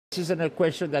This isn't a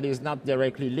question that is not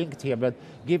directly linked here, but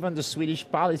given the Swedish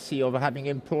policy of having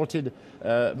imported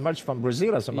much from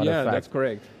Brazil, as a matter of fact. Yeah, that's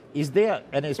correct. Is there,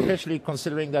 and especially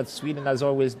considering that Sweden has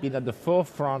always been at the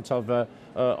forefront of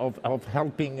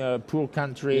helping poor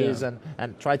countries and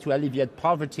try to alleviate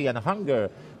poverty and hunger,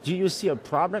 do you see a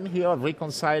problem here of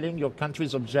reconciling your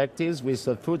country's objectives with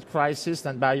the food crisis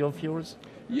and biofuels?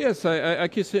 Yes, I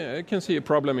can see a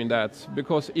problem in that,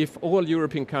 because if all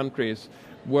European countries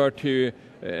were to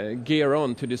gear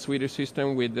on to the Swedish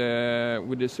system with the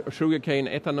sugarcane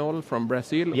ethanol from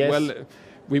Brazil, yes. well,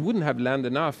 we wouldn't have land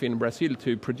enough in Brazil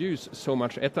to produce so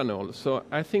much ethanol. So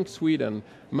I think Sweden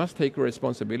must take a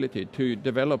responsibility to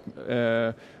develop,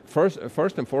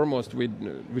 first and foremost, we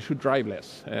should drive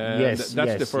less. That's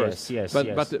the first.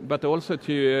 But also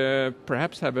to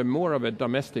perhaps have a more of a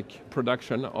domestic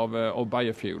production of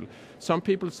biofuel. Some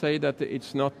people say that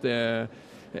it's not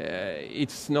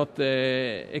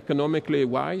economically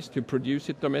wise to produce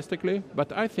it domestically,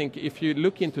 but I think if you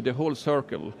look into the whole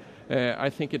circle, I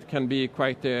think it can be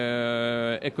quite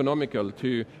economical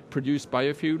to produce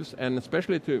biofuels, and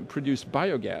especially to produce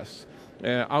biogas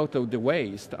out of the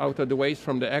waste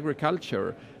from the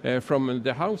agriculture, from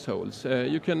the households.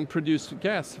 You can produce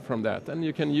gas from that, and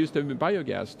you can use the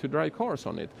biogas to drive cars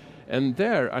on it. And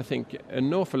there, I think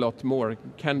an awful lot more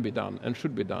can be done and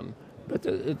should be done. But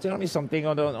tell me something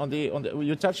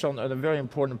you touched on a very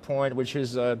important point, which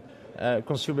is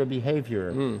consumer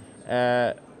behavior.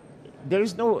 There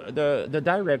is the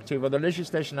directive or the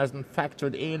legislation hasn't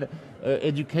factored in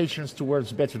educations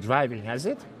towards better driving, has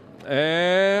it?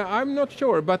 I'm not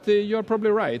sure, but you're probably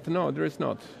right. No, there is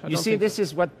not. You see, this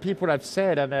is what people have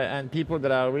said, and people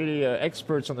that are really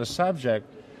experts on the subject.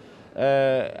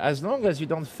 As long as you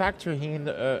don't factor in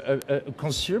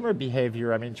consumer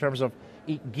behavior, I mean, in terms of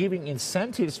giving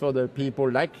incentives for the people,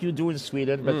 like you do in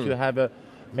Sweden, but you have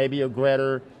maybe a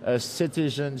greater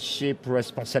citizenship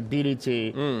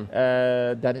responsibility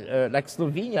than like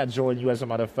Slovenia joined you, as a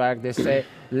matter of fact. They say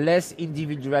less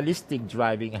individualistic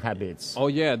driving habits. Oh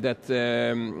yeah, that's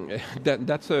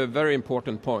a very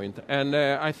important point. And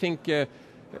I think a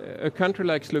country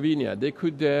like Slovenia, they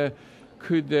could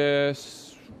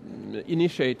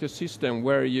initiate a system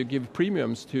where you give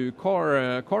premiums to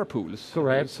carpools.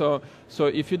 Correct. So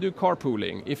if you do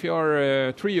carpooling, if you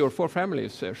are 3 or 4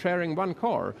 families sharing one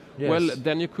car, yes. well,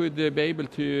 then you could be able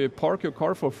to park your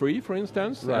car for free, for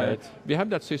instance. Right. We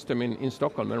have that system in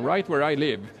Stockholm, and right where I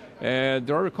live,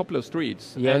 there are a couple of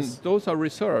streets, yes. and those are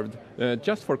reserved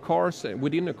just for cars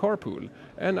within a carpool.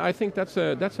 And I think that's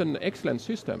an excellent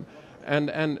system.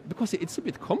 And because it's a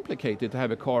bit complicated to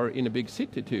have a car in a big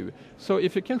city too. So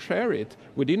if you can share it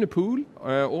within a pool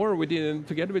or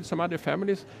together with some other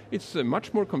families, it's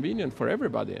much more convenient for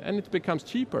everybody, and it becomes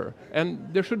cheaper. And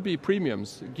there should be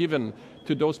premiums given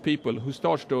to those people who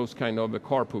start those kind of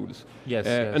car pools. Yes,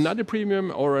 yes. Another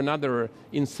premium or another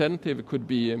incentive could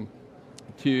be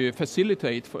to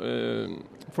facilitate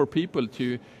for people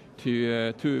to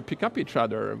pick up each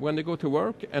other when they go to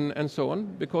work and so on,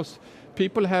 because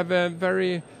people have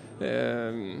very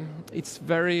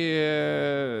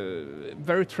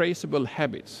traceable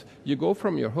habits. You go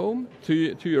from your home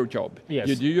to your job. Yes.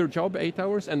 You do your job 8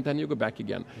 hours and then you go back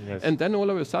again. Yes. And then all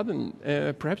of a sudden,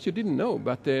 perhaps you didn't know,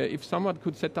 but if someone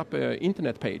could set up an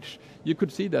internet page, you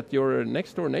could see that your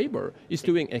next door neighbor is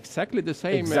doing exactly the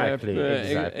same, exactly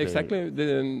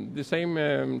the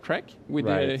same track with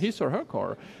right. his or her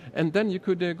car, and then you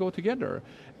could go together.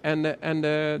 And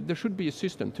there should be a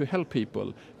system to help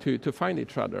people to find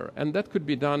each other, and that could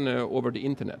be done over the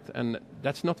internet, and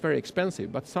that's not very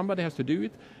expensive, but somebody has to do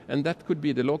it, and that could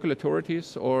be the local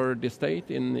authorities or the state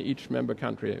in each member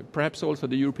country. Perhaps also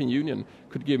the European Union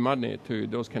could give money to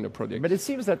those kind of projects. But it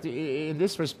seems that in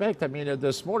this respect, I mean,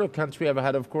 the smaller country have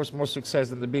had, of course, more success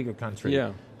than the bigger country.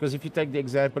 Yeah. Because if you take the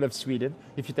example of Sweden,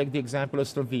 if you take the example of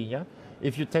Slovenia,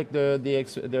 if you take the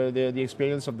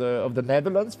experience of the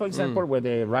Netherlands, for example, where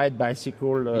they ride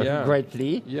bicycle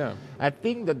greatly, I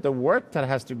think that the work that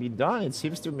has to be done, it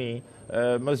seems to me,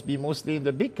 must be mostly in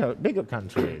the bigger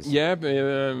countries. Yeah,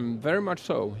 very much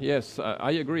so. Yes,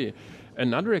 I agree.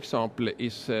 Another example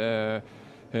is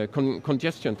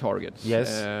congestion targets. Yes,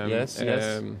 yes.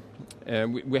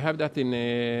 We have that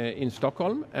in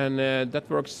Stockholm, and that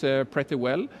works pretty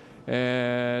well.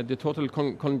 The total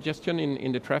congestion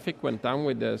in the traffic went down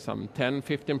with some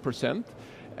 10-15%,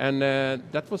 and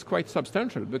that was quite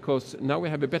substantial, because now we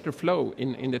have a better flow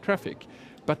in the traffic.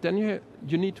 But then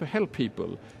you need to help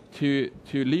people to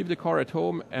leave the car at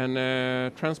home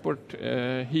and transport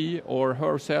he or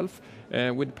herself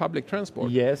with public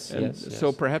transport. Yes, and yes.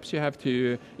 So perhaps you have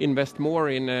to invest more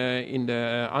in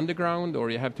the underground, or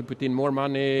you have to put in more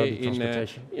money Public in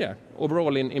transportation.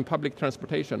 overall in public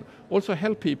transportation. Also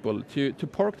help people to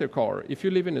park their car. If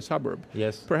you live in a suburb,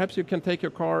 Yes. perhaps you can take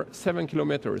your car 7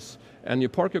 kilometers and you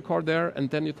park your car there, and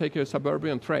then you take a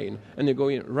suburban train and you go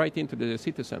right into the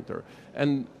city center.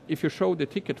 And if you show the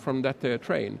ticket from that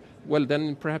train, well,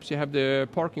 then perhaps you have the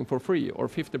parking for free or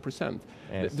 50%.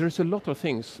 Yes. There's a lot of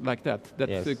things like that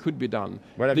Yes. Could be done.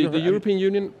 Well, The European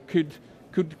Union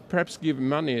could perhaps give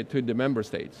money to the member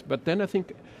states, but then I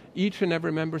think each and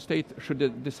every member state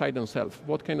should decide themselves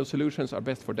what kind of solutions are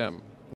best for them.